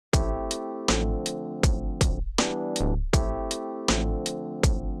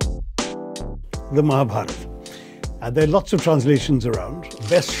the Mahabharata. There are lots of translations around.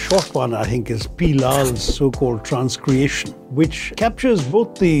 Best short one, I think, is P. Lal's so-called transcreation, which captures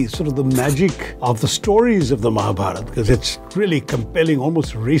both the magic of the stories of the Mahabharata, because it's really compelling,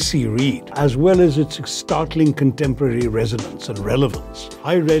 almost racy read, as well as its startling contemporary resonance and relevance.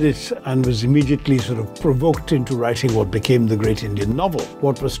 I read it and was immediately provoked into writing what became the great Indian novel.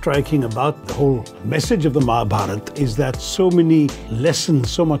 What was striking about the whole message of the Mahabharata is that so many lessons,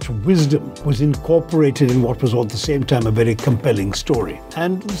 so much wisdom was incorporated in what was at the same time a very compelling story.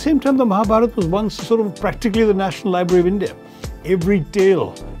 And at the same time, the Mahabharata was once practically the National Library of India. Every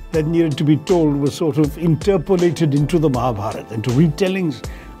tale that needed to be told was interpolated into the Mahabharata, into retellings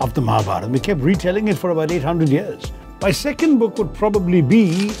of the Mahabharata. We kept retelling it for about 800 years. My second book would probably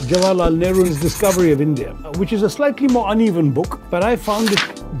be Jawaharlal Nehru's Discovery of India, which is a slightly more uneven book, but I found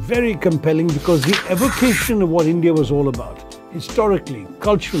it very compelling because the evocation of what India was all about, historically,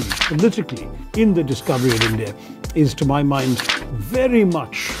 culturally, politically, in the discovery of India, is, to my mind, very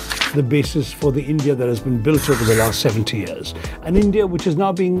much the basis for the India that has been built over the last 70 years. An India which is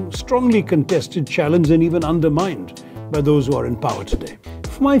now being strongly contested, challenged, and even undermined by those who are in power today.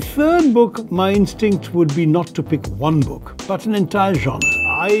 For my third book, my instinct would be not to pick one book, but an entire genre.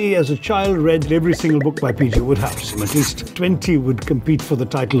 I, as a child, read every single book by P.G. Wodehouse. At least 20 would compete for the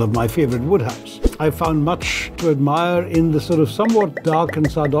title of my favorite Wodehouse. I found much to admire in the somewhat dark and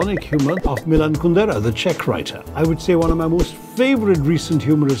sardonic humor of Milan Kundera, the Czech writer. I would say one of my most favorite recent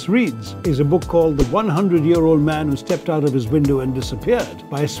humorous reads is a book called The 100-Year-Old Man Who Stepped Out of His Window and Disappeared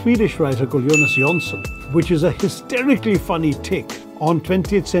by a Swedish writer called Jonas Jonsson, which is a hysterically funny take on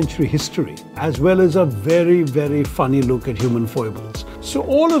 20th century history, as well as a very, very funny look at human foibles. So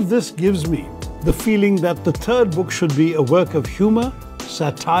all of this gives me the feeling that the third book should be a work of humor,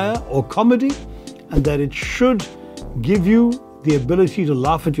 satire, or comedy, and that it should give you the ability to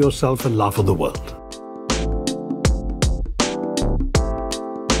laugh at yourself and laugh at the world.